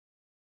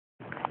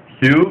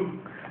Hugh,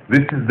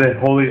 this is the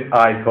holy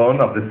icon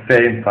of the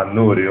Saint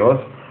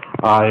Panurios.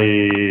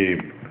 I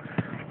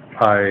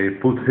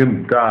put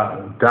him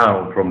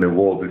down from the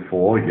wall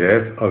before,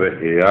 yes, over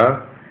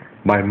here.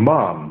 My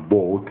mom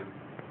bought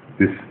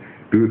this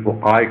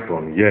beautiful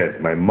icon, yes,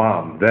 my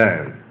mom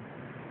then.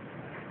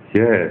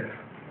 Yes,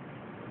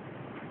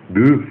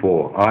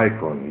 beautiful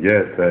icon,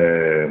 yes,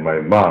 my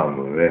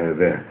mom,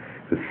 the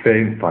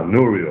Saint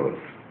Panurios,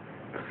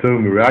 so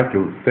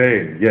miraculous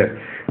saint, yes.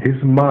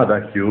 His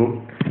mother,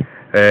 Hugh,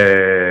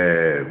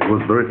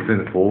 was very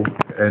sinful,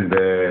 and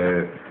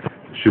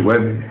she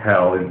went in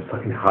hell in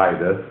fucking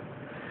Hades.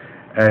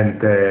 And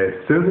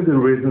certainly the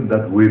reason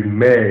that we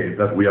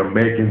are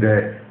making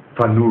the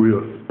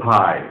Panurios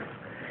pies,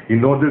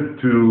 in order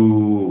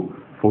to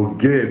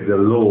forgive the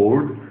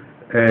Lord,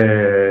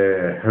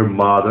 her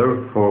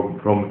mother from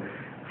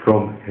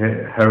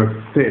her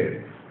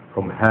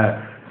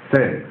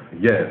sins,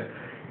 yes.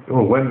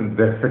 When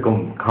the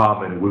second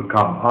coming will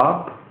come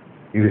up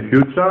in the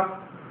future,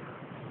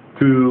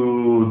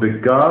 to the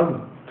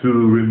God to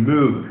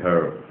remove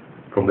her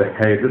from the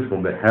Hades,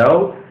 from the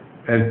hell,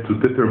 and to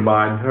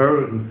determine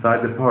her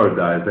inside the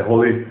paradise, the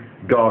holy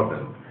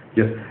garden.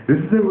 Yes, this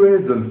is the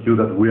reason, Hugh,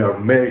 that we are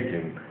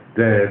making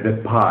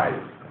the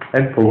pies,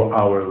 and for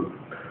our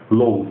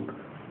lost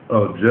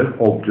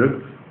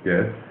objects,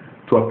 yes,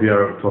 to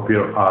appear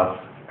as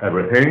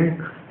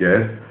everything,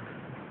 yes,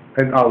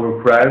 and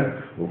our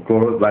friends, of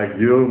course, like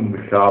you,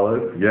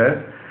 Michael, yes,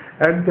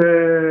 and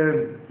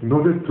in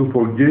order to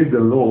forgive the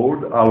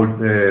Lord,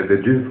 the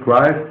Jesus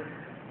Christ,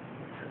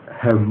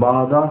 her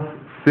mother's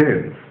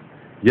sins.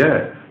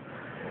 Yes,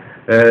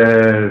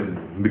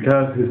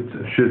 because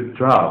she's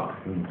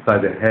trapped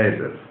inside the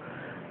Hades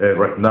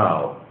right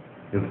now,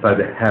 inside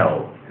the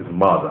hell, his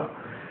mother.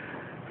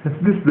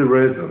 This is the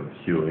reason,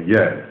 Hugh,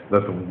 yes,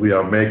 that we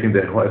are making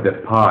the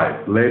pie.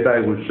 Later I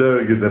will show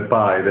you the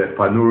pie, the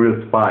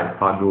Panurios pie,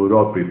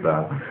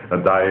 Panuropita,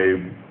 that I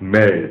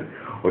made.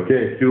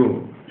 Okay,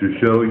 Hugh, to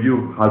show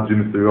you how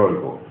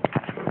mysterious.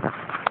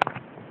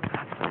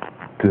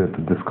 To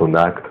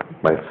disconnect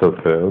my cell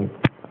phone,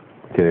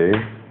 okay.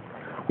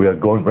 We are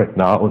going right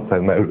now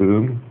inside my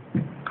room.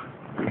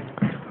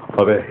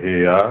 Over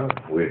here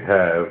we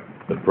have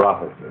the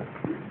prophecies.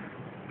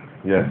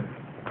 Yes,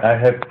 I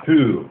have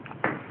two.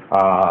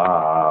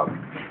 I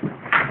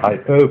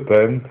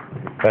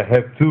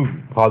have two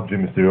HUGH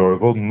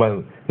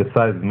JACKMAN. The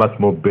size is much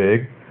more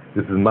big.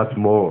 This is much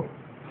more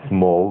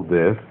small.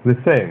 This the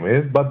same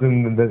is, but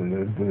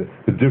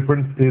the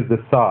difference is the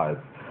size.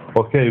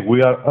 Okay,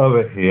 we are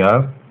over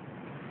here.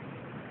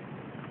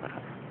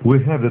 We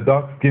have the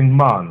dark-skinned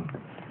man.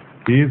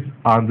 He is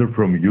under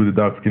from you. The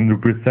dark skin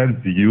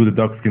represents you. The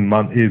dark skinned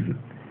man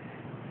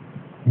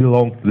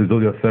belongs to the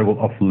zodiac symbol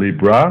of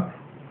Libra.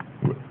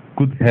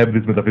 Could have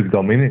this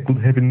metaphysical meaning.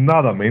 Could have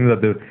another meaning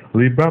that the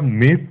Libra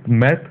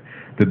met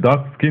the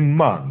dark skinned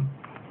man.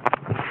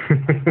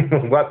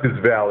 What is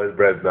valid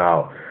right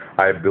now?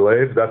 I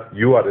believe that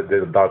you are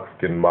the dark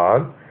skinned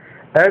man,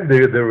 and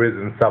there is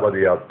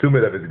somebody else. Two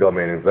metaphysical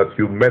meanings, that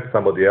you met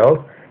somebody else,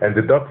 and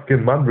the dark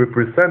skinned man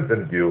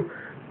represented you.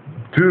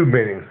 Two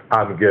meanings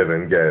I'm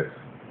giving, yes.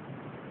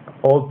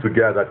 All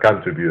together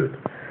contribute.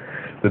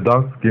 The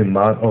dark-skinned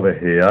man over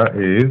here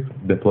is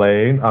the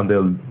plane, and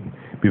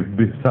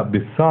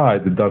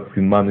beside the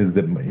dark-skinned man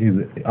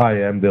I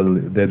am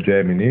the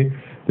Gemini,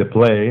 the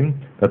plane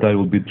that I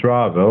will be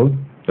traveled,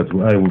 that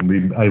I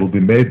will be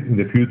made in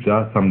the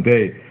future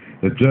someday,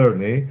 the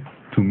journey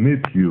to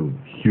meet you,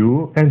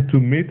 Hugh, and to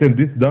meet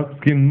this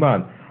dark-skinned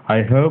man.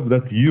 I hope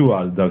that you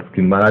are the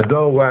dark-skinned man. I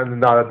don't want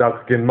another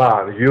dark-skinned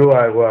man. You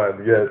I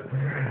want, yes.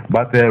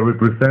 But I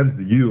represent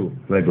you,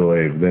 I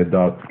believe, the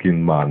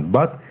dark-skinned man.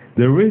 But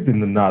there is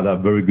another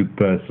very good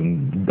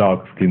person,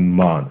 dark-skinned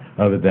man,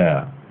 over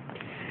there.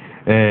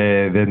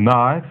 The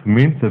knife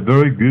means a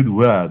very good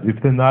word. If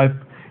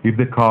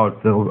the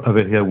cards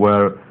over here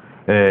were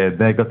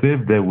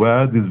negative, the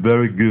word is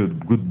very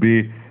good. Could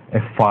be a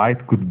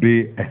fight, could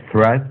be a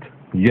threat.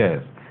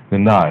 Yes, the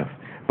knife.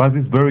 But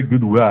it's very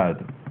good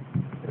word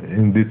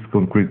in this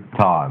concrete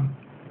time.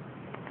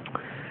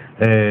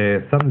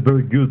 Something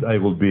very good I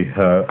will be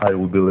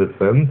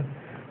listened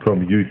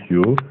from you,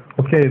 Hugh.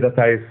 Okay, that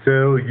I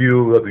saw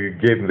you, that you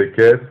gave me the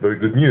kiss, very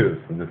good news.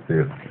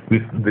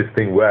 This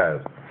thing was.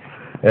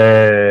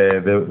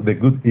 The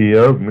good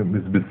ear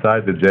is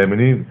beside the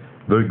Gemini,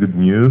 very good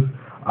news.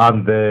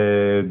 And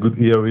the good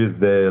ear is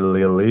the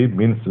lily,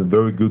 means a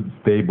very good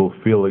stable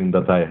feeling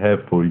that I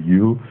have for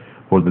you,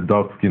 for the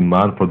dark-skinned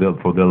man, for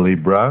the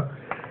Libra.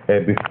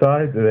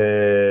 Besides,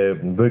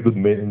 very good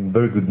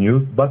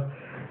news, but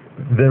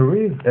there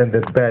is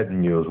the bad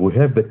news. We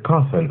have the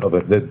coffin of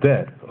the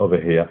death over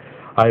here.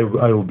 I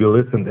will be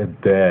listening to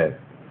death,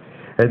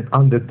 and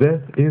on the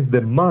death is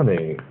the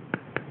money.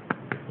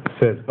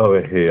 Says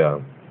over here,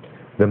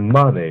 the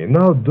money.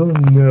 Now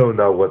don't know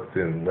now what's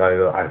in.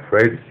 I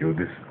afraid you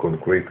this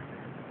concrete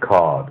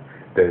card.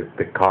 There's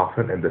the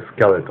coffin and the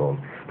skeleton.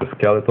 The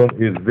skeleton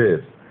is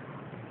this.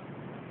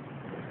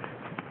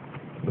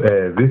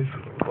 This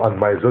on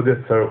my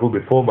zodiac circle,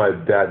 before my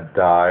dad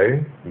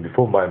died,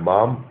 before my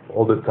mom,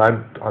 all the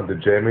time on the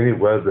Gemini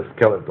was the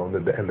skeleton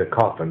in the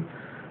coffin.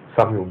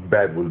 Something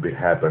bad will be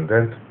happened.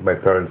 And my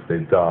parents, they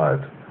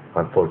died,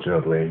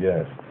 unfortunately,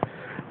 yes.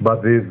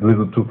 But it's a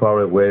little too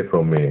far away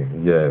from me,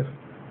 yes.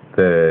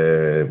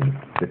 The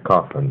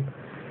coffin.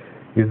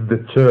 It's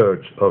the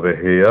church over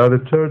here. The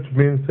church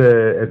means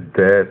at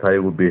death I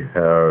will be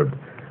heard.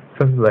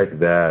 Something like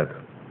that.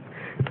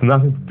 It's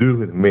nothing to do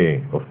with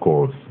me, of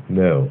course,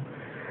 no.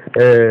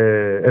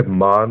 A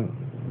man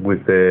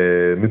with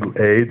a middle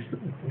age,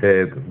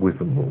 with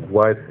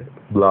white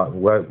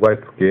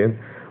skin,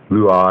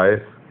 blue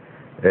eyes,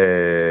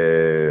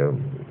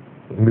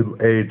 middle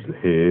aged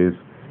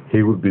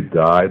he will be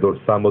died, or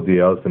somebody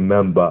else, a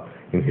member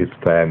in his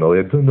family.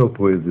 I don't know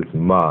who is this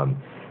man.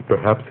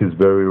 Perhaps he's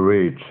very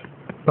rich,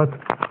 but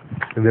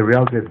in the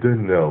reality I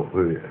don't know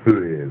who he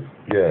is.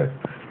 Yes.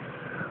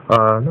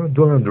 No, I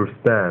don't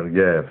understand.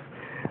 Yes.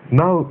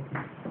 Now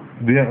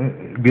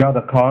the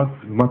other cards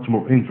much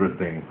more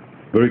interesting.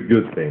 Very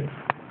good things.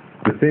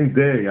 The same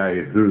day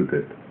I heard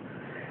it.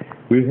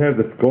 We have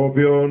the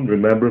Scorpion,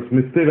 remembers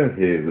me, Steven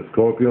here. The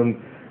Scorpion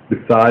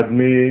beside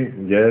me,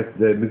 yes,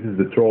 this is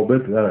the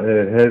trumpet,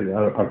 has an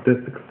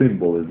artistic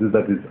symbol.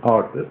 That is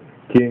artist.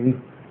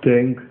 King,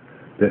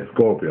 the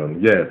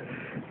Scorpion, yes.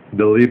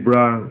 The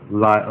Libra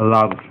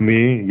loves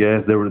me,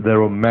 yes, the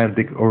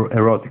romantic or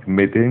erotic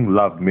meeting,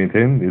 love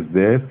meeting is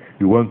this.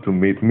 You want to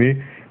meet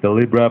me. The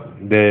Libra,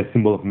 the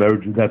symbol of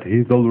marriage, that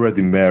he's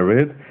already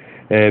married.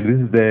 This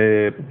is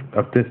the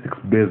artistic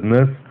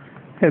business.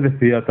 The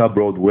theater,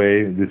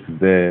 Broadway, this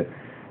is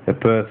a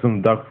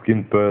person,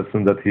 dark-skinned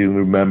person that he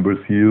remembers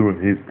you,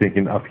 he's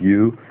thinking of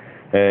you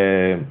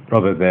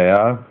over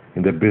there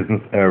in the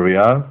business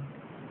area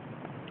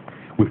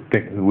with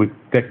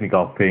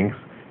technical things.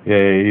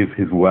 Is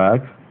his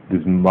work,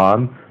 this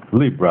man,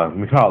 Libra,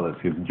 Michalis,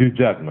 he's HUGH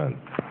JACKMAN.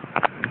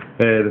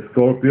 The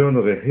Scorpion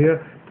over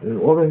here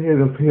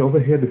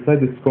beside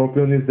the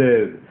Scorpion is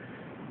the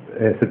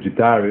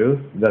Sagittarius.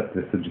 That's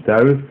the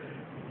Sagittarius.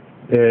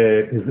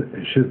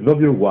 She's not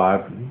your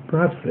wife,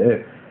 perhaps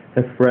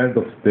a friend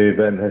of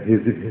Stephen.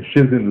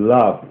 She's in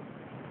love.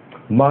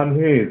 Man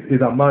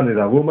is a man, is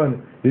a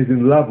woman, he's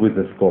in love with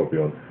the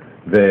Scorpion,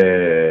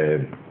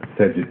 the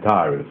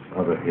Sagittarius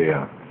over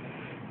here.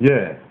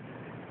 Yeah.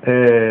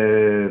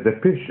 The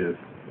Pisces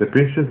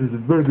is a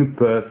very good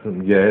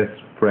person, yes,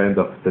 friend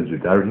of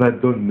Sagittarius, and I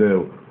don't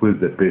know who is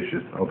the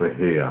Pisces over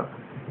here.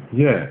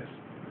 Yes.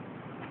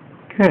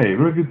 Okay,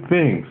 very good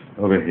things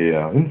over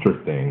here.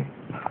 Interesting.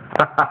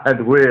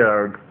 And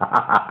weird.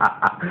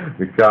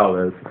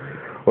 Because,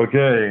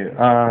 okay,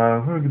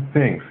 very good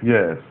things,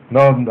 yes.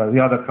 No,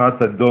 the other cards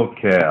I don't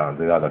care,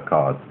 the other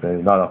cards,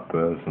 the other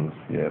persons,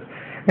 yes.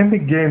 And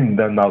again,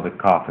 then now the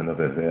coffin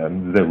over there,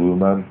 the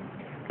woman,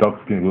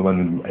 dark-skinned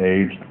woman,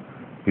 aged,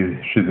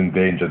 she's in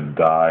danger to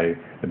die,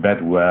 a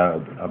bad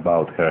word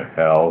about her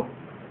health,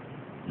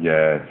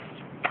 yes.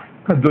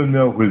 I don't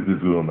know who is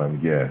this woman,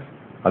 yes.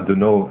 I don't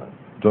know,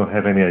 don't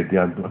have any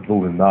idea,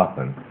 absolutely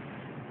nothing.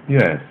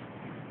 Yes,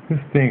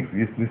 these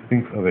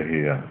things over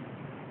here,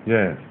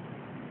 yes.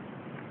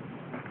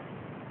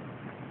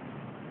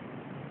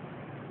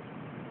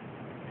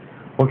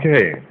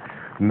 Okay,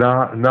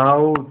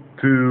 now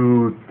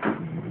to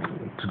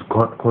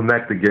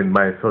connect again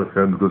my cell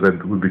phone because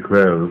it will be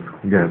closed.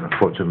 Yes,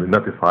 unfortunately,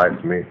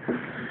 notifies me.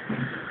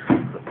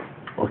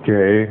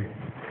 Okay,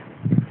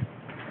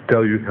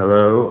 tell you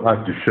hello. I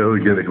have to show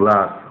you the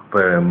glass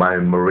my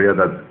Maria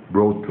that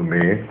brought to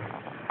me.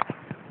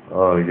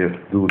 Oh yes,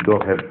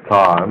 don't have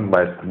time.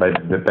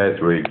 The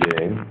battery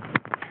again.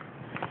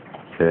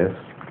 Yes,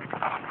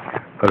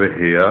 over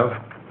here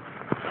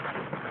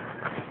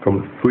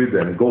from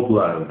Sweden,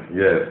 Gotland.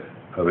 Yes,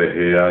 over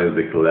here is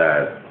the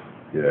glass.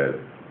 Yes.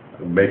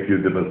 Make you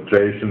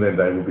demonstration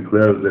and I will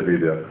declare the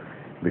video.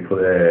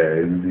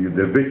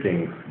 The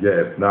Vikings,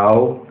 yes.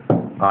 Now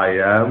I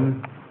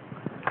am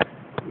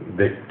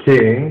the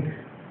king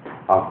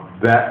of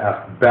the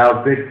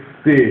Baltic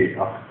Sea,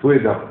 of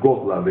Sweden, of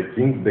Gotland, the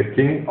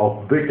king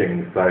of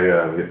Vikings. I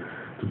am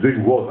to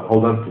drink water.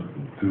 Hold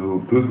on,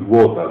 to put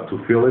water,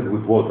 to fill it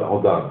with water.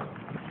 Hold on.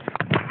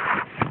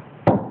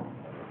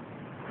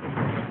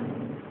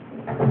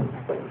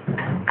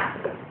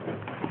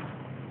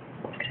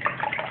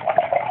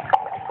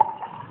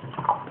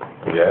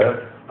 Yes,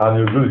 and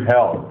your good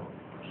health.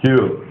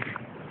 Huge.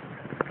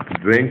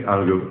 Drink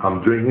and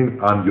I'm drinking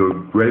on your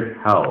great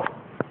health.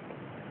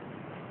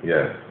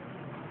 Yes.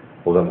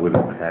 Hold on with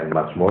his hand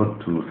much more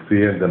to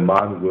see the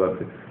man with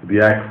the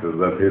axes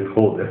that he's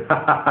holding.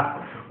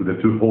 With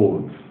the two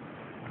holds.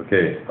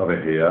 Okay, over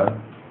here.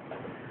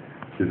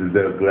 This is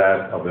the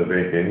glass of the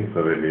Vikings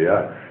over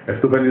here.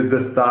 Esto es de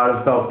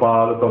estar Sao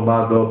Paulo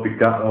tomando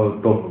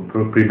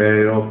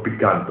primero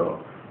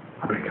picando.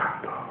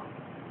 Picando.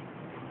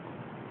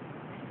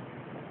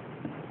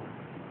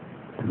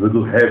 It's a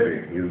little heavy.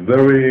 It's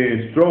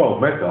very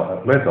strong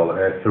metal,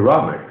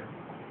 ceramic.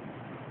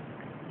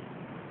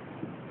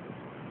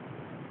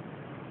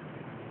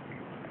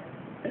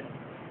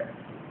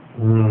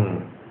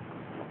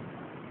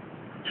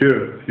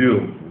 Cheers,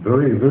 you.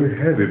 Very, very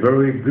heavy,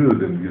 very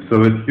good. And you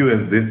saw it, you,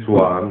 and this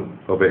one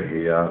over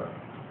here.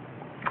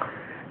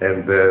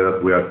 And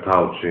we are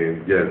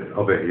touching, yes,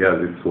 over here,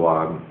 this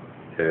one,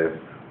 yes,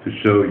 to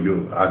show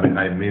you,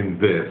 I mean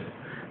this,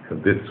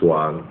 and this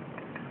one.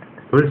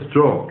 Very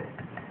strong.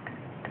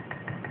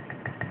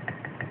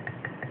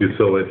 You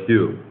saw it,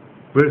 you.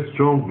 Very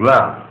strong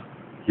glass.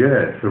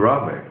 Yes,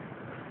 ceramic.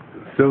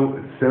 So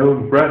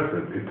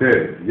impressive, it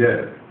is,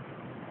 yes.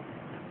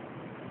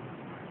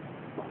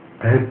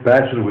 I have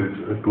passion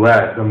with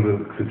glass.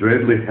 I'm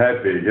extremely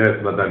happy,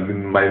 yes, but I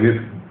mean, my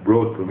niece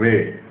brought to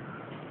me.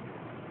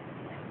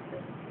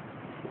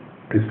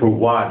 It's for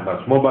wine,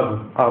 much more,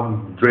 but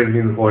I'm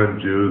drinking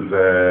orange juice,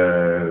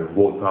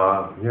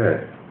 water,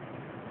 yes.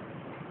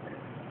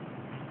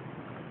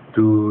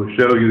 To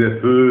show you the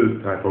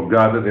food, I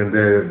forgot it, and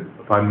the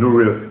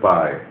Panuria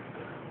pie.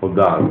 Hold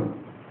on.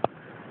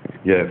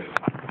 Yes.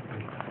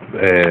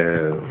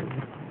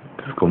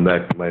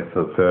 Disconnect my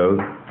cell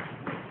phone.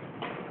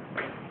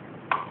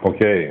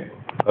 Okay,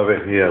 over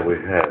here we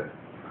have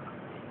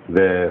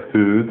the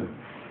food.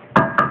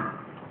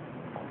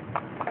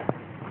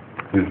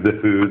 This is the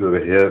food over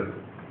here,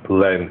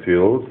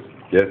 lentils.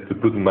 Yes, to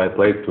put in my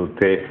plate to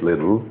taste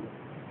little.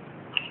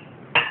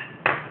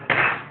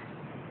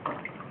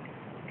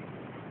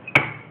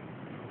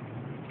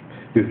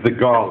 This is the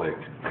garlic.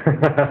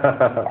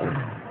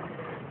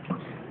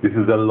 This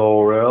is the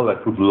laurel. I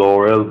put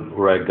laurel,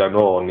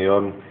 oregano,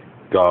 onion,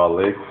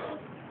 garlic,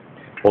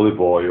 olive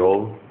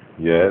oil.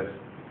 Yes.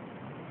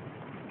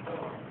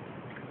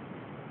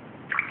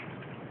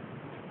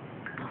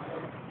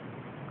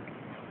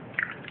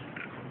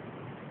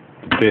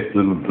 Taste a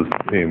little to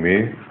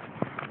steamy.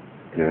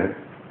 Yes.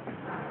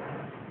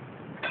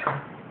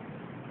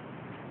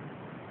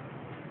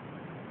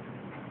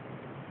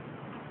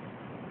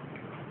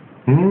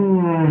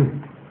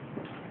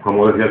 I'm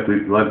already have to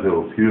eat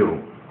lentils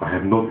here. I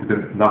have not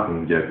eaten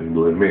nothing yet,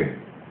 believe me.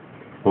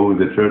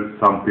 Only the church,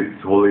 some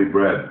pieces holy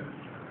bread.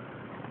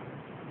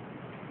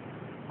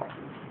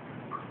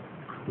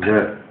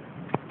 Yes.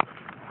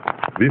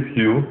 These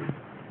few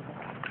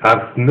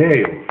are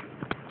snails.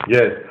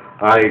 Yes,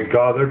 I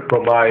gathered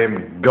from my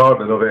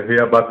garden over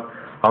here, but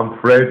I'm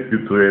afraid to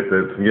eat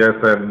it. Yes,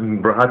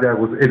 and Brahadi,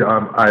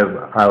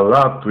 I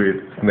love to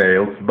eat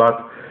snails,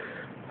 but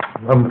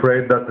I'm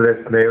afraid that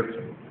the snails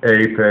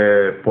ate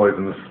a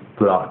poisonous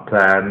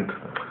plant,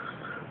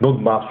 not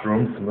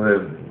mushrooms. In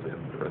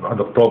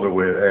October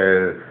we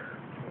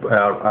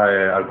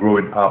are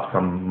growing up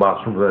some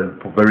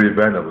mushrooms, very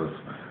venomous,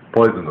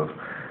 poisonous.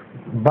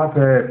 But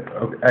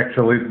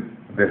actually,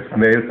 the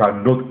snails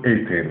are not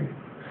eating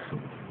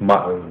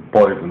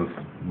poisonous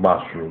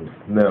mushrooms.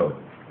 No,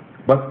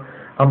 but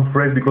I'm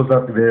afraid because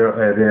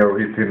they're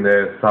eating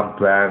some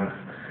plants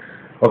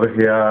over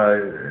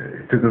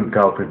here. It isn't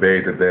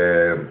cultivated.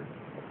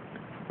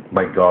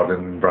 My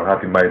garden,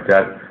 Brahati, my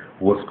dad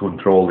was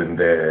controlling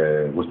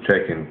was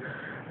checking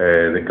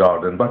the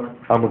garden. But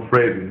I'm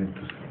afraid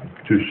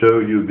to show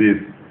you this.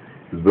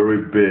 It's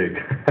very big.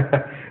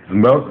 It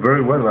smells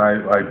very well.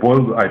 I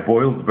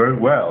boiled very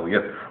well.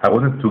 Yes, I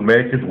wanted to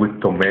make it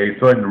with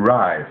tomato and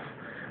rice,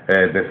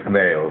 the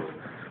snails,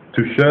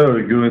 to show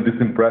you this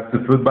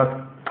impressive food. But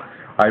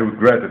I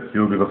regret it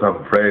too because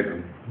I'm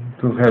afraid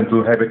to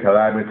have a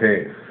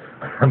calamity.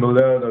 I'm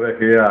alone over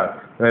here.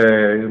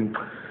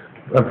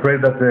 I'm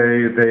afraid that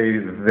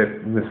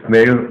the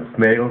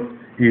snails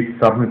eat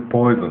something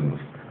poisonous,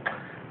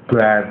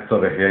 plants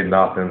over here in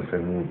Athens,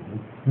 and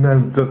now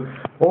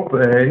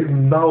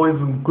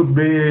it could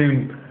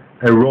be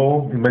a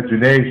raw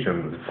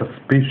imagination,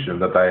 suspicion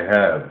that I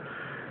have.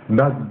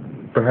 Not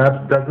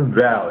perhaps that's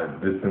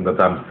valid, this thing that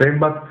I'm saying,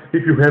 but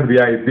if you have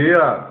the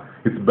idea,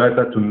 it's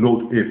better to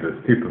not eat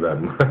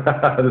them.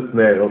 The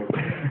snails,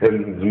 and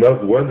it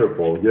smells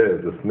wonderful.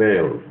 Yes, the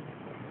snails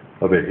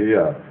over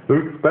here.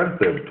 Very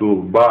expensive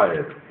to buy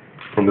it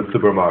from the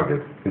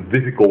supermarket. It's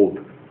difficult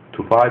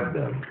to find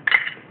them.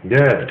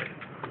 Yes,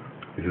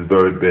 this is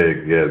very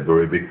big. Yes,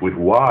 very big with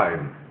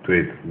wine to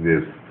eat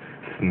this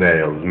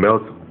snail. It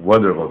smells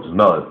wonderful.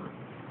 Smell it.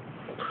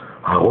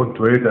 I want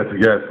to eat it.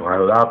 Yes, I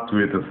love to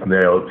eat a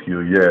snail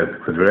too. Yes,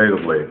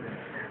 exaggeratedly.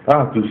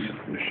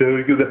 To show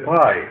you the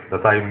pie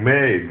that I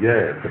made.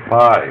 Yes, the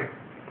pie.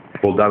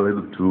 Hold on a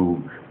little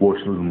to wash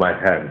it with my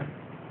hand.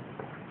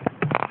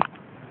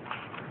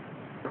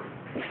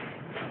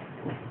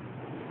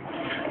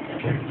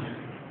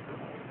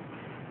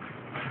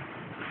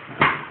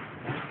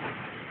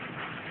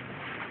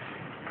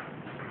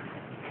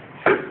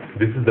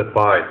 This is the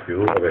pie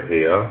too over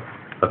here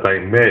that I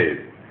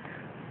made.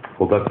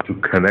 Hold on to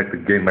connect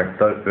again my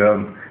cell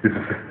phone. This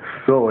is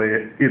so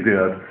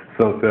idiot.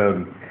 So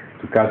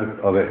to cut it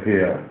over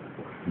here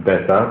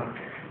better,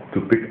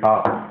 to pick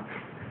up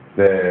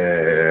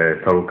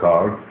the tarot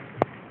card.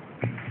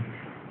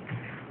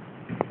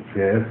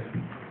 Yes,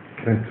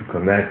 and to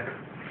connect,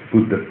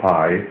 put the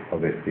pie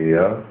over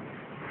here.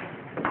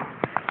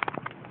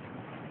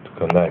 To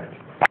connect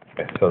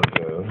my cell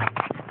phone.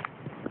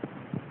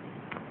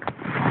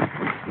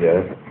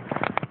 Yes,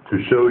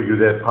 to show you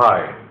the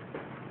pie.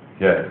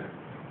 Yes,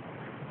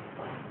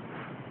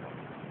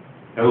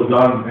 Hold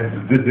on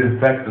and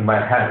disinfect my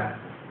hands.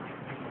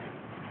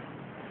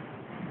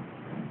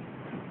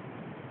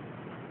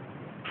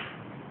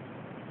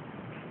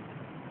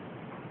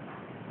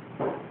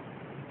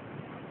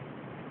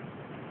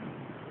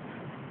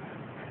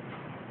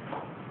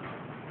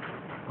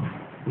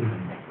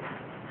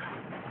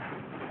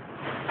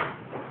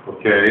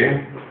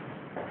 Okay,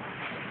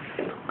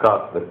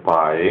 cut the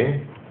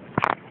pie.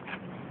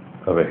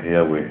 Over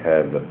here we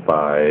have the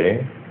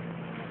pie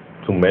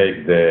to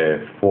make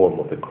the form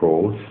of the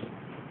cross.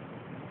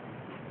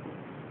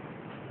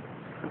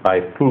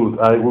 I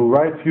will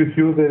write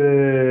you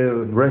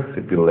the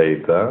recipe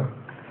later.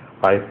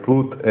 I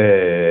put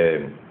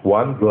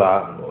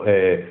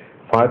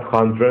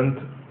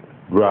 500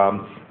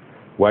 grams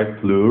white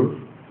flour.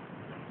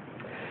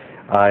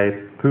 I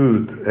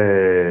put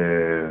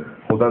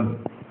hold on.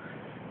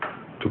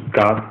 To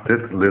cut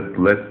it,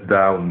 let's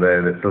down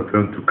the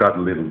film to cut a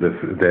little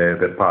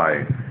the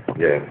pie.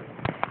 Yeah.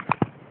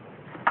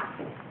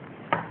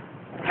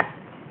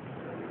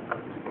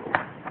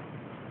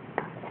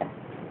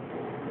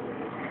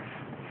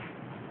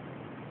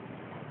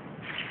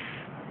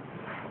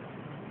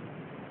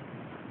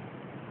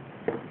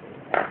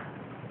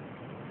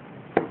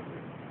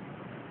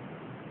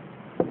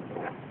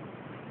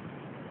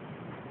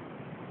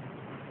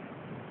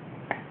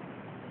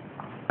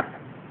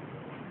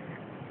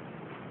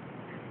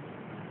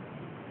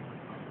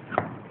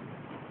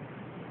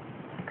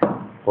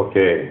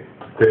 Okay,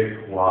 take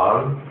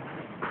one.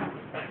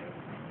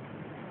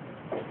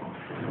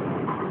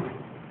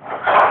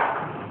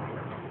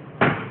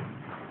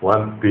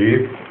 One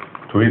piece,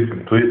 twist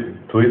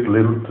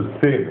little to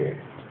see me,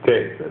 to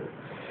taste it.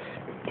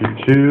 To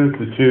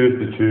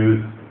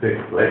choose, take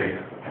plate.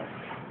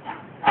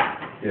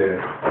 Yeah.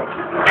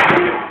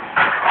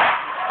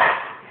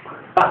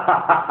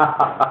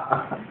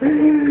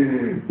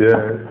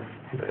 Yeah.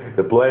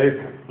 The plate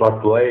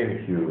not playing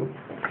you.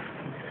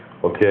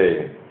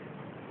 Okay.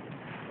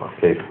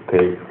 Okay,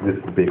 take this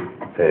big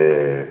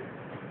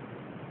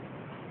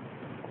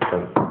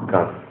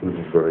cut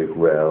this very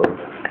well.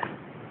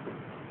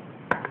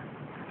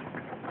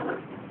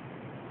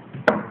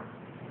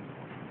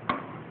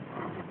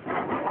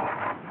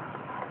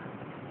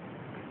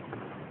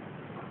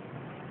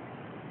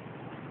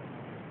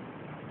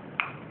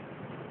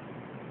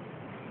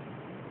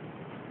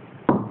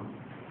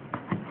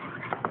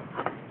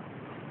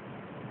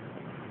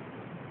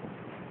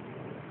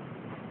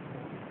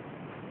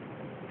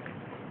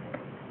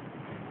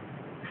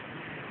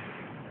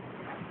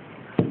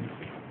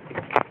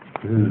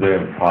 This is the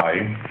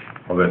pie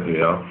over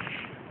here.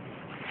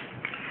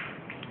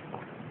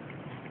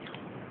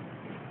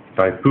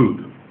 I put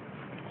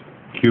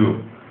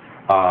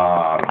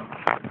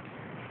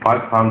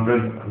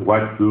 500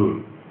 white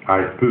flour.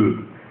 I put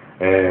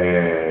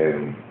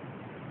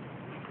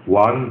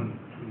 1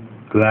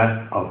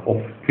 glass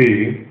of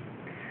tea,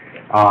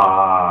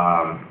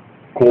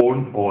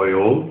 corn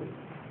oil,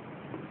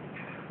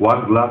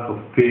 1 glass of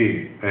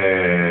tea,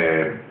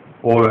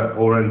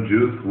 orange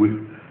juice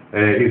with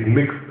is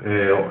mixed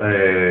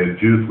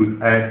juice with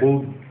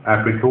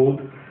apricot,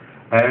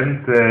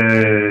 and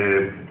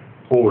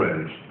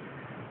orange.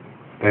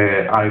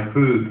 I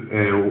put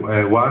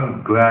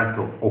 1 glass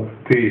of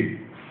tea,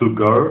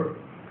 sugar.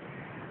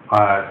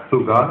 I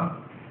put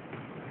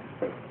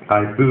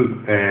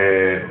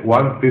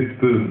 1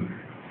 teaspoon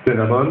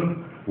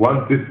cinnamon,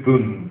 1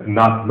 teaspoon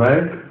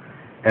nutmeg,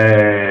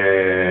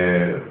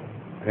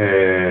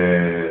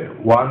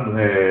 1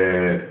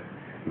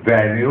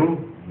 vanilla.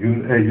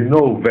 You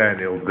know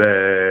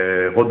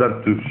vanilla. Hold on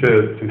to show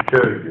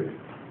you.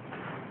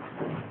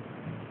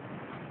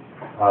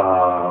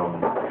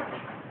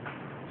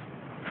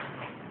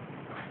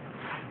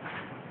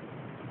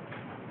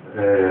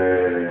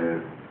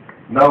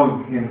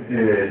 Now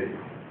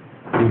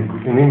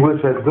in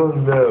English I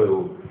don't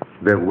know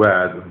the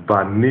word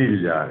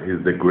vanilla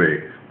is the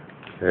Greek.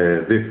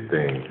 This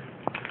thing,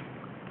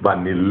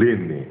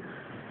 vanillini,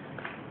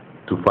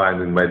 to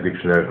find in my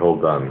dictionary.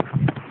 Hold on.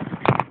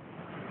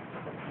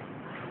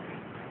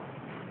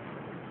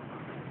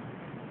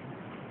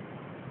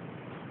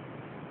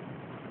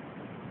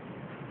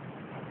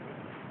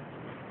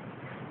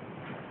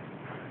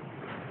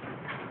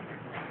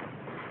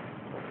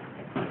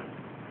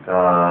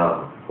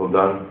 Hold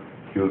on,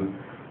 to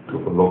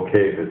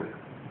locate it.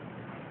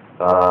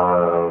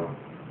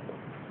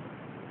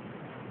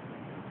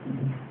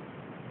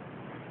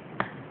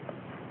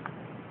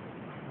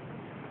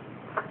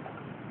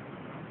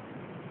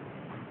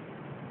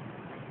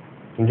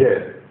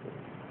 Yes,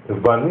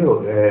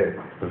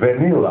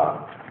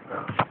 vanilla.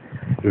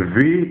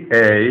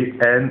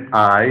 V-A-N-I-L-L-A.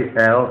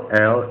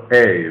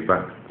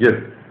 But yes,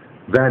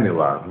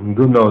 vanilla.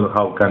 Don't know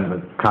how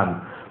can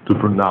to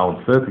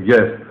pronounce it.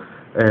 Yes.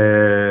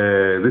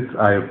 This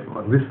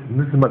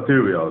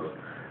materials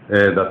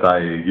that I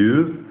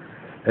use.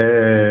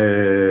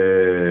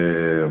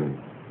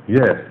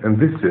 Yes, and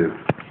these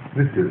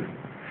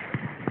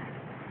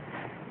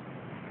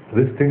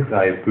things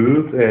I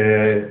put,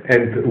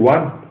 and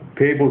 1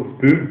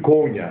 tablespoon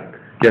cognac.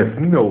 Yes,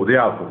 no, the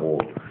alcohol.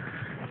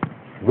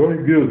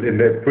 Very good, and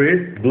the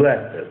priest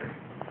blessed.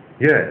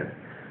 Yes,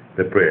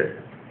 the priest.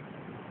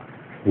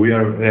 We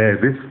are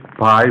this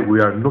pie. We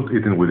are not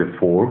eating with a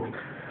fork.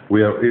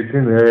 We are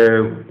eating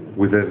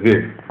with a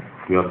this.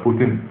 We are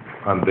putting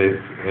on this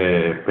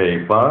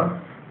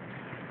paper,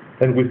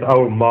 and with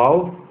our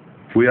mouth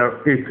we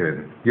are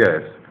eating.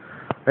 Yes,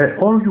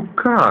 or you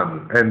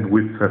can, and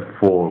with a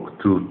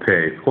fork to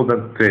taste. Hold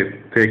on,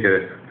 take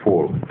a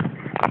fork.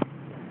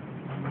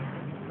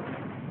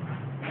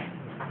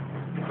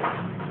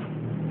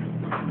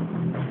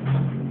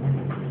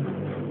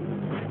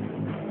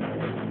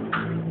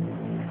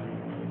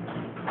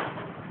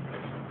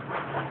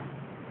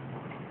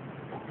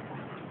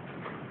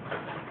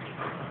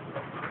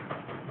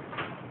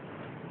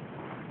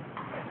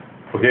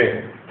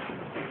 Okay,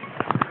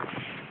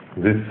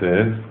 this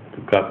is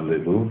to cut a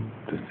little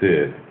to see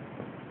it.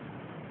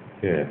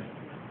 Yes.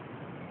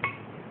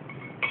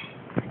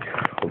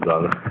 Hold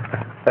on.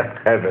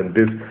 And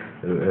this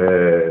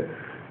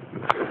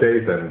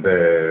Satan,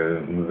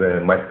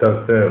 my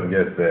son,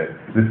 yes,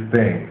 this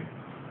thing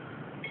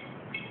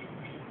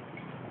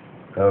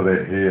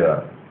over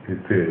here,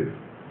 it is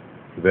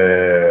the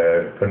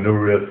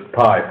penurious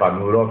pie,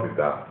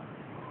 panuropita.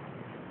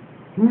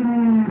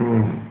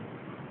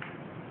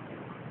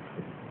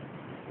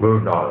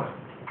 Very nice.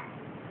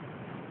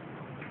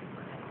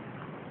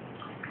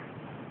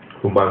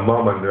 For my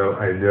mom, I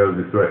know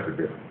this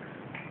recipe.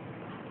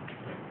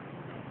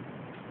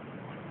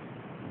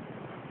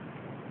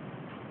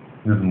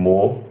 There's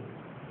more.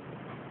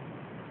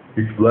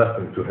 It's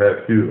blessing to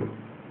have you.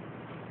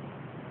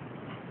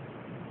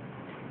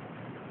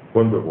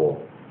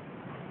 Wonderful.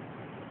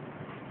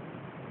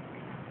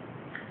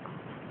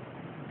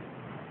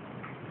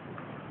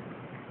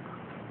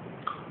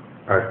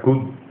 I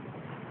could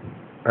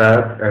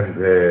add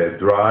and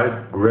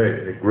dried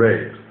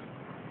grapes,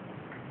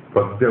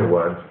 but there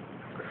was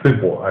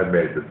simple. I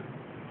made it.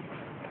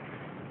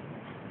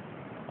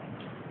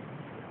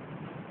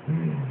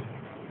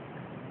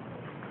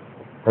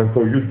 And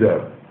for you,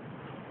 Deb,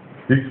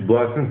 each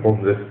blessing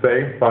from the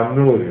same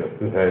family,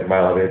 my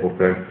lovable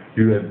friend,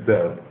 you and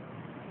Deb.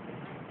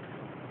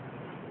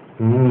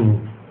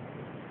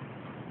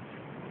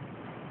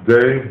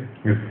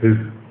 They is His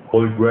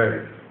Holy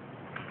Grace.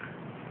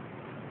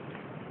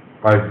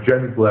 I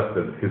gently blessed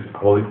His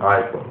holy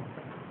icon,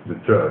 the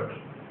church.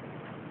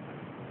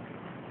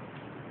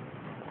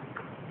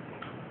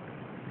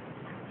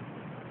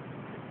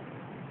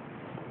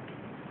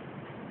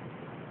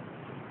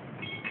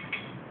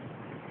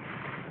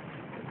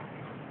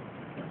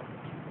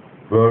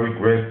 Very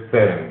great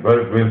saying,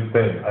 very great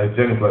saying. I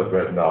gently bless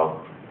right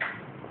now.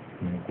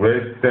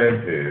 Great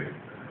saint is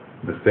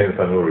the Saint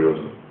Honorius.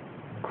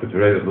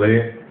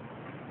 Courageously,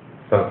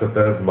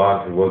 Saint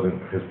man, he was in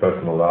his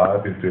personal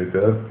life,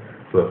 intuitive,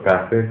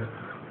 telepathic,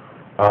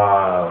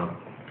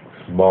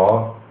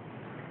 small,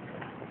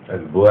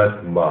 and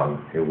blessed man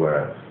he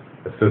was.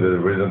 So the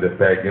reason the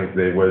pagans,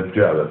 they were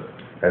jealous,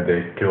 and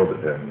they killed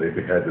him, they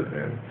beheaded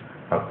him,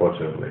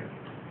 unfortunately.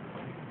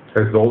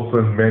 There's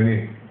also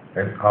many,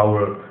 and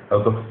our, a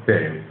lot of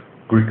saints,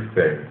 Greek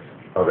saints,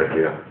 over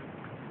here.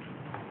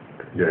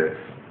 Yes,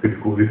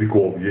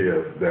 difficult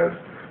years, there's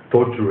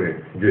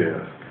torturing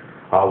years.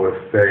 Our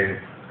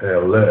saints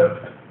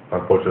lived,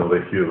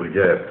 unfortunately, here,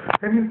 yes.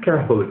 And in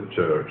Catholic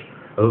Church,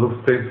 a lot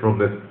of saints from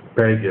the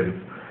pagans,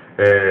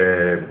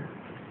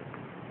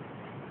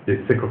 they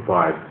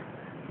sacrificed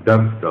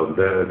themselves,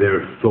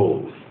 their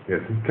souls.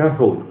 Yes, in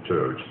Catholic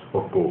Church,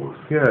 of course,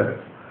 yes.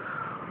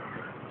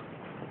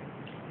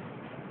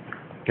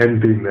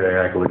 And in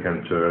the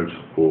Anglican Church,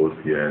 of course,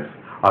 yes.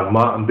 On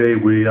Monday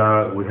we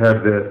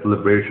have the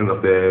celebration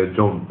of the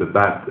John the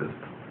Baptist.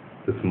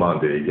 This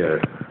Monday, yes.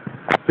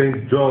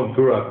 Saint John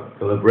Turak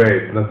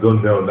celebrates. I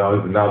don't know now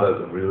it's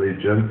another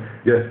religion.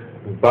 Yes,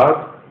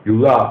 but you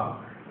love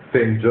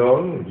Saint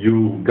John.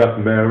 You got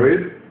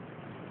married,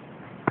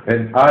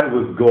 and I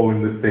was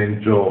going to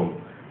Saint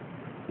John.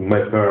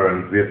 My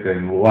parents lived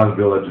in one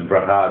village in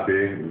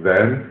Brahati.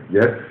 Then,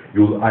 yes,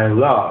 I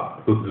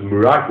love. So it's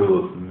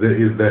miraculous. There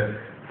is the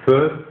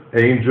first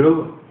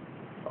angel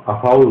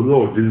of our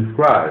Lord Jesus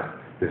Christ,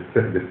 the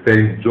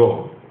Saint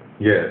John,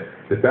 yes,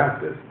 the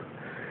Baptist.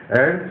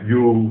 And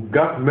you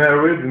got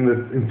married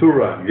in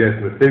Turak, yes,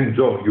 in the Saint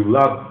John. You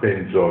love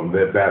Saint John,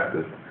 the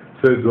Baptist.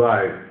 So do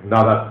I.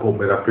 Not that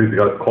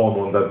metaphysical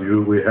common that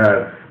we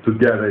have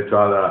together each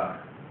other.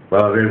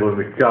 Honorable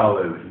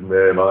Michaelis,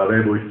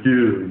 Honorable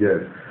Hugh,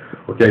 yes.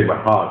 Okay, my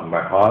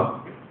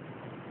heart.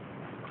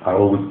 I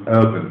always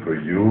open for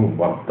you.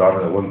 One time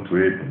I want to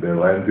eat the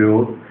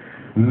lentils.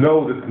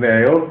 No, the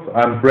snails.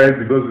 I'm afraid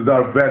because they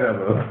are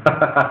venomous.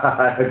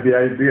 I have the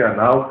idea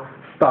now.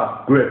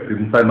 Stuck, gripped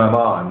inside my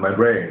mind, my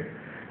brain.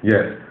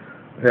 Yes.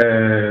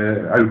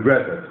 I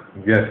regret it.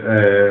 Yes.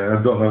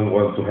 I don't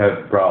want to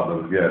have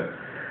problems. Yes.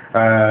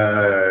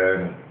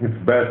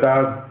 It's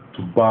better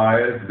to buy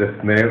the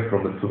snails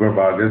from the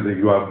supermarket.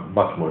 You are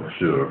much more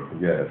sure.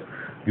 Yes.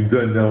 You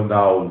don't know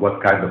now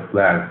what kind of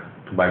plants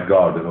to my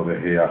garden over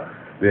here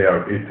they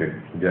are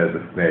eating. Yes, the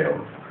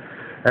snails.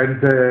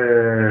 And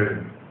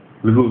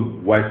little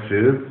white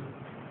cheese.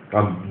 I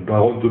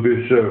want to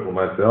be sure for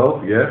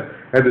myself, yes.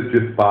 And the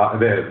cheese pie, I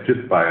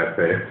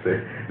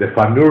say, the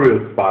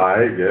fanurious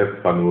pie, yes,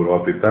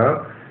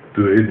 fanurofita,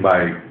 to eat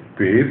my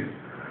piece.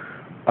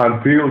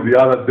 Until the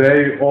other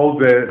day, all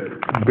the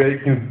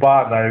baking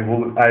pan I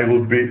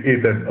will be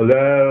eaten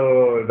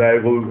alone. I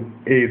will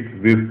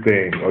eat this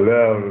thing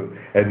alone,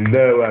 and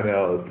no one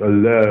else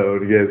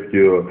alone. Yes,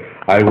 you.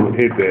 I will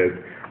eat it.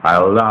 I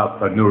love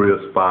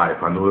fanurious pie,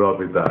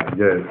 fanuropita.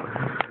 Yes.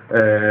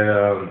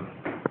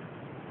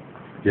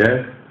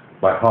 Yes,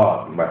 my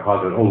heart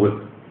is always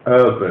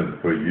open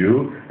for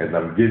you, and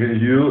I'm giving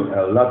you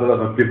a lot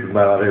of gifts,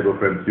 my LOVABLE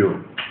friends,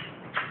 you.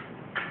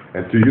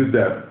 And to you,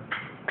 Deb.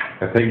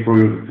 And thank you for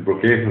your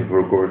reciprocation,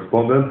 for your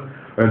correspondence.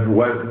 And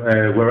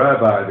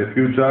wherever in the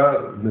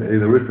future, in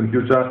the recent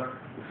future,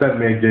 send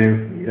me a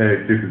game.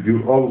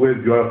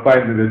 You are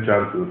finding the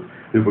chances,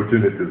 the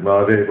opportunities.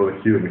 My LOVABLE,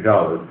 HUGH,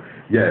 Michalis.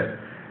 Yes.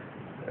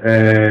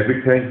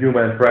 Big thank you,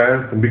 my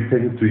friends, and big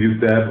thank you to you,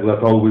 Deb.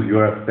 That always you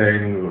are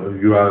saying,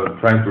 you are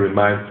trying to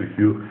remind to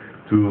you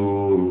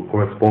to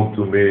correspond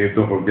to me.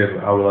 Don't forget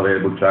our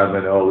LOVABLE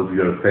JACKMAN. Always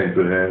you are saying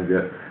to him,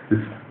 yes, this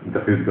is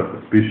the physical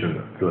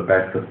suspicion, the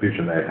bad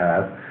suspicion I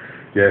have.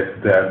 Yes,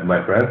 Deb,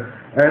 my friend,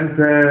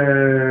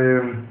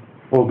 and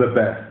all the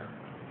best.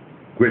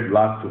 Great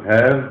luck to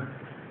have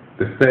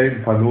the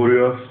same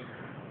Fanurios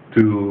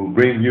to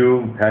bring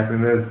you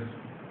happiness,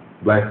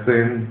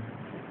 blessing,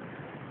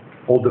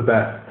 all the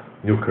best.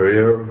 New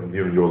career,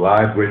 new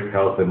life, great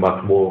health, and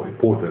much more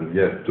important,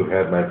 yes, to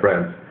have my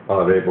friends,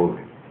 LOVABLE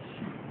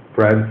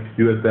friends,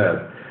 you and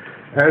Deb.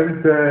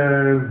 And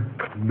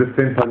the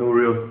same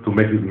Fanurios to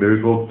make this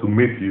miracle, to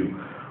meet you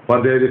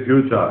one day in the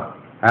future.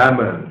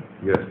 Amen.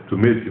 Yes, to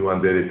meet you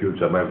one day in the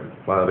future, my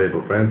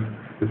LOVABLE friends.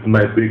 This is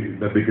my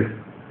biggest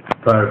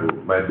struggle,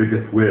 my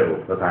biggest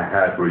will that I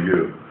have for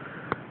you.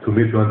 To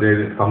meet you one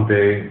day,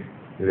 someday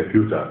in the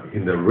future,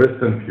 in the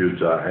recent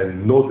future,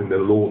 and not in the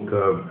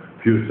long-term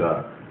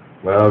future.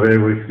 My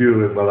LOVABLE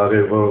HUGH and my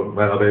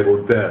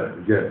LOVABLE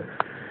Deb. Yes.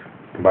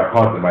 My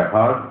heart is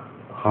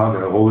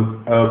always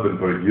open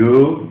for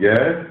you.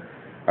 Yes.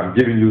 I'm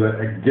giving you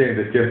again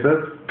the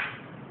kisses.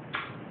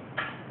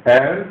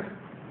 And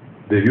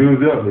the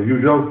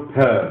usual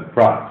turn,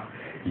 phrase.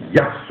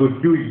 Yasu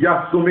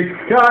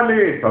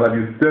Michalis! I love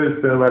you so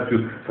much.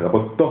 I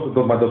love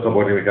τόσο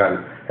πολύ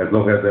Michalis. As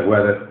long as the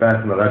weather is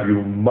passing, I love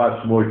you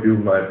much more, you,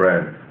 my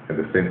friend. And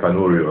the same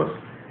Fanurios.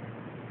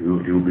 You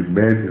will be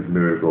made his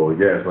miracle,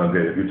 yes, one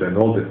day in the future, and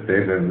all the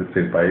same, and the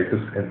same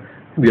places. And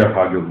we are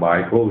hugging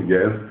Michael,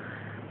 yes,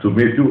 to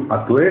meet you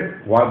at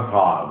least one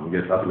time.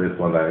 Yes, at least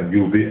one time. And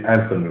you'll be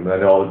answering. And I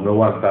know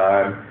one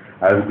time.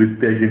 I will be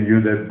taking you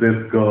to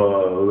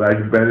disco,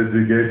 like better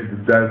together to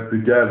dance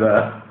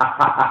together.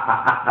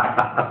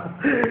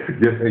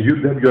 Yes, and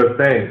you're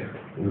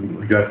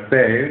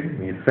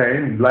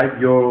saying, like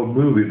your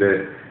movie,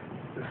 the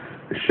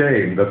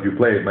Shame that you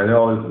played. My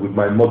nose with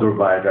my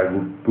motorbike, I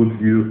will put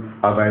you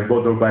on my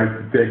motorbike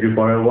to take you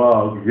for a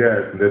walk.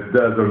 Yes, in the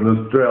desert in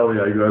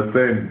Australia, you are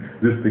saying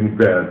this thing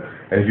there.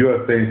 And you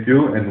are saying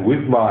too, and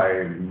with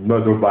my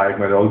motorbike,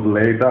 my nose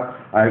later,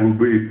 I will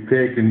be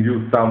taking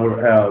you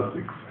somewhere else.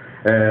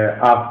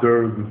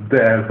 After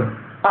death.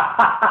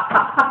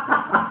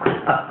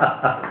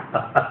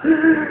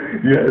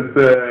 Yes,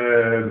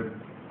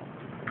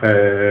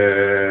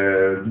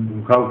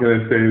 how can I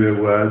say the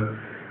word?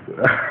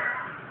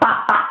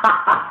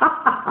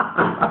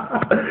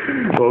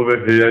 Over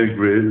here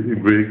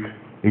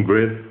in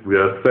Greece, we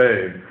are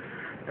saying,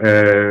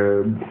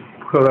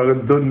 well, I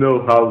don't know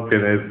how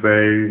can I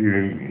say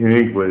in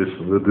English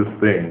this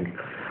thing.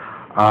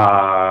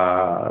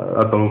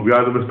 Θα τον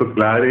βγάζουμε στο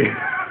κλάρι.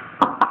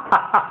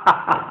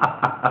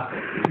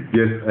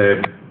 Yes,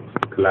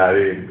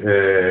 Clary,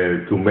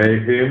 to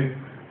make him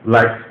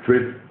like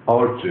street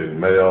urchin,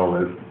 may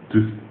always to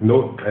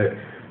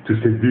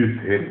seduce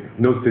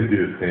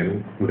him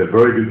with a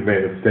very good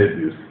name,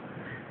 seduce.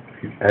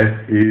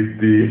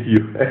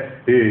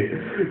 S-E-D-U-S-E,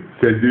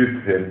 seduce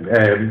him,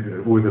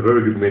 and with a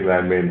very good name,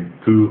 I mean,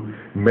 to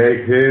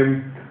make him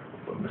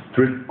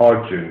street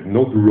urchin,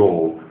 not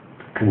rogue.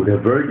 With a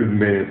very good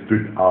name,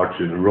 street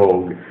urchin,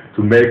 rogue,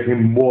 to make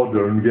him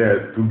modern, yes,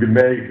 to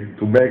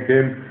make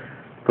him,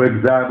 for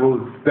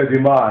example, steady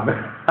man.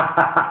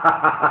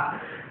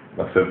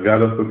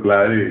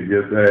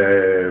 Yes,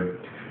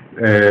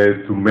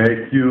 to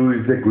make you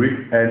is a Greek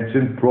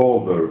ancient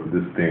proverb.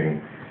 This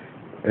thing,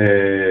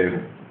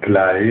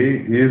 Klai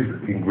is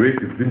in Greek.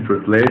 It's been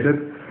translated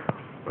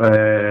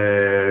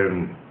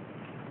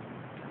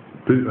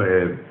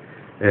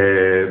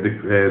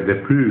the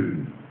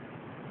prune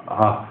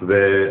of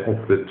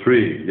the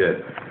tree, yes,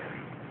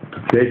 to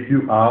take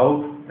you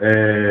out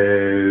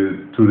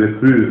to the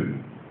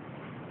prune.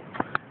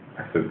 I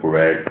said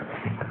correct.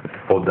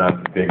 Hold on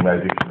to take my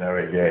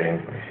dictionary again.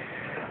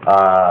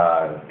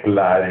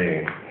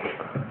 Clary.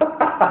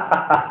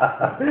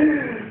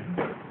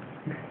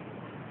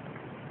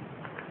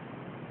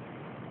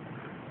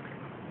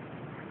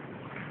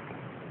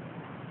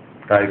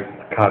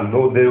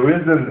 There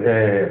isn't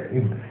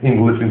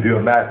English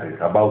idiomatic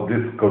about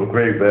this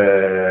concrete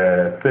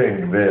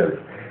thing, this.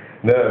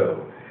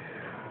 No,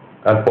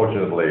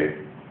 unfortunately.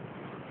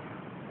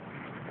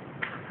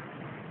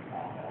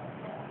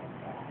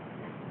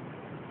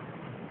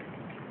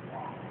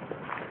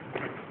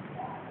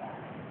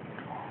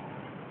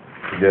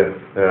 Yes,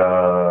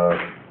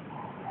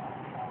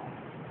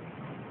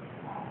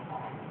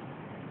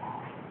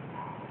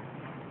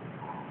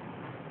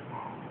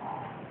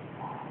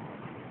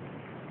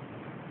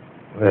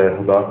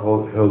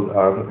 hold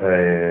on,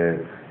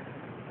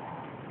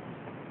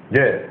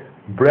 yeah,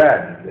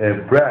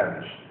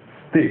 branch,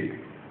 stick,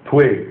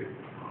 twig,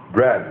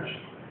 branch,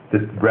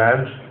 this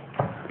branch,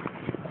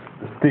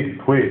 stick,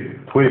 twig,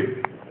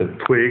 the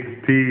twig,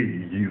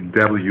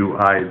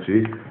 T-W-I-G,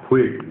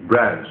 twig,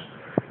 branch,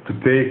 to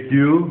take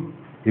you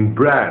in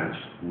branch,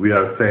 we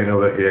are saying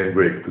over here in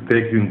Greek, to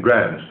take you in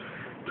branch,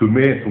 to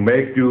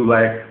make you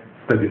like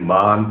steady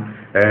man,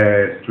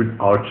 street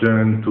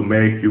urchin, to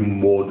make you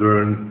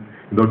modern,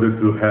 in order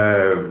to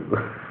have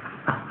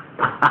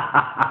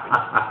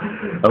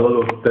a lot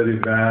of steady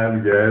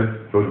man, yes.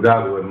 For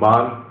example, a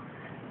man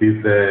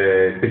is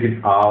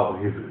taking out,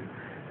 he's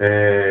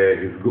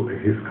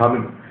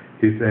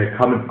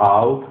coming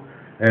out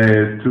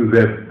to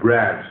the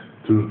branch,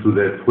 to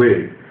the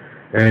twig,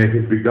 and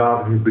he's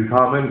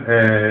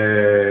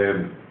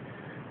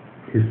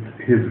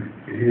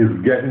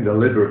getting the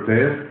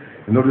liberties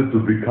in order to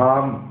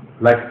become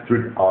like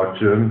street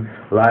urchin,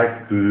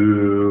 like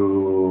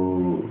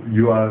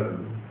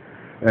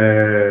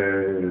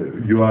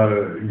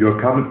you're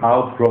coming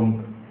out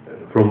from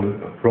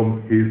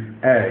his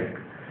egg,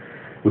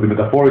 with the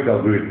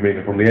metaphorical Greek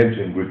meaning from the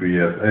ancient Greek,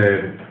 yes.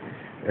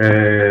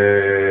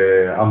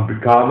 I'm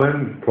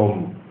becoming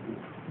from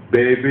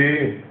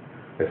baby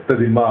a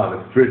steady man,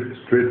 a street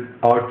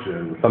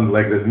urchin, something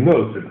like that.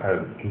 No,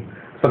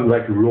 something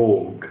like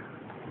rogue.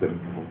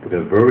 With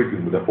a very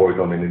good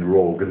metaphorical meaning,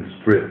 rogue and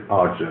street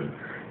urchin.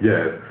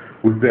 Yes,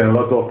 with a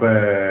lot of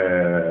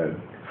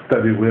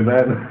steady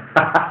women.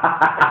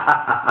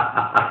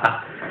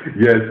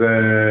 Yes,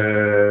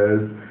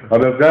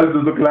 I'm a girl to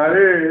the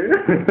clay.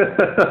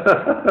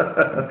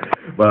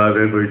 But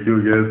for you,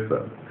 yes,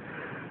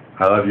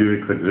 I love you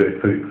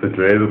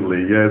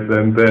exaggeratedly, yes,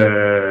 and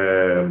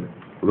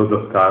a lot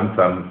of times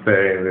I'm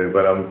saying,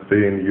 when I'm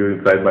seeing you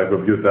inside my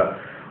computer,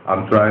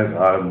 I'm trying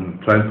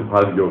to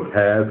hug your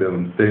head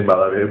and saying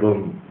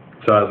malariable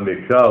child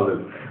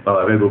Michalis,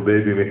 malariable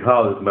baby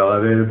Michalis,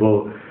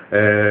 malariable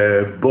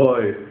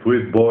boy,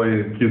 sweet boy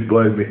and cute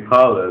boy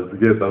Michalis.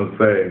 Yes, I'm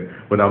saying,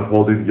 when I'm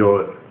holding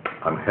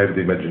I'm having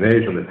the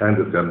imagination, the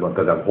tendency, and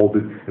that I'm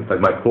holding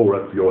inside my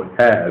thorax your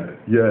head,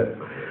 yes.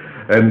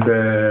 And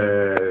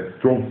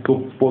strong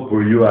soft spot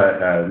for you I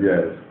have,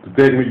 yes. To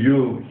take me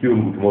you with your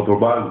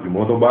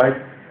motorbike,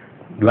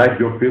 like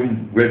your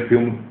film, great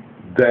film,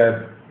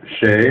 Dead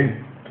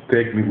Shame, to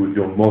take me with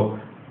your own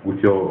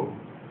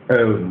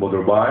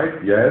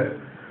motorbike, yes,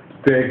 to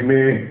take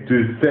me,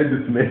 to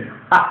seduce me,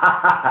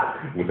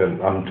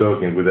 I'm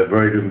joking, with a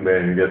very good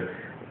name, yes,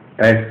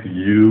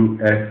 S-U-S-E-D-U-U-S-E,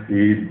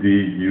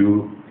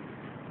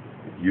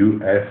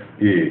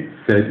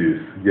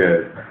 seduce,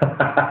 yes,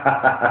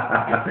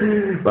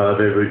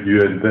 whatever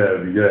you and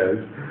them, yes.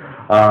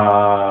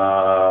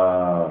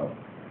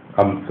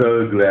 I'm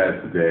so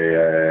glad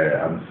today,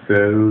 I'm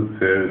so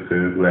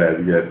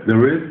glad, yes,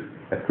 there is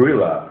a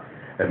thriller,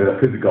 a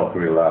metaphysical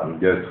thriller,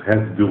 yes, has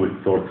to do with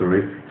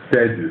sorcery.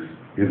 Seduce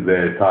is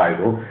the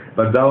title,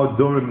 but now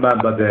don't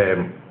remember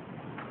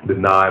the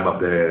name of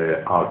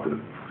the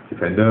artist.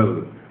 If I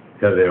know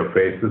their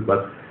faces,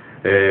 but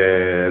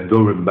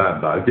don't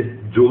remember.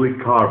 Julie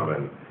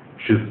Carmen,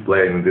 she's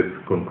playing this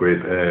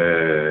concrete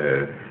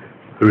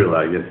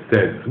thriller. Yes,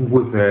 Seduce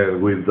with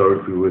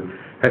sorcery,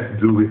 has to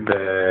do with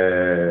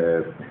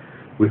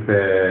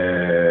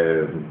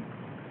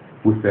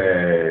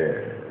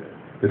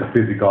the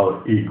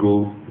physical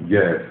ego,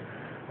 yes.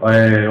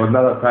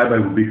 Another time I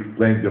will be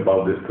explaining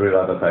about this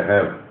thriller that I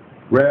have.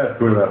 Rare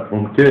thriller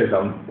from kids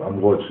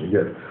I'm watching,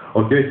 yes.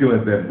 Okay, see you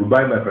and then.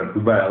 Goodbye, my friends.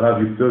 Goodbye. I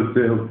love you so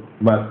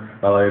much.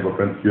 I love you,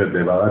 friends. See you and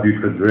then. I love you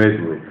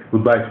greatly.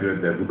 Goodbye, see you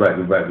and then.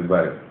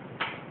 Goodbye.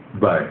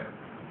 Bye.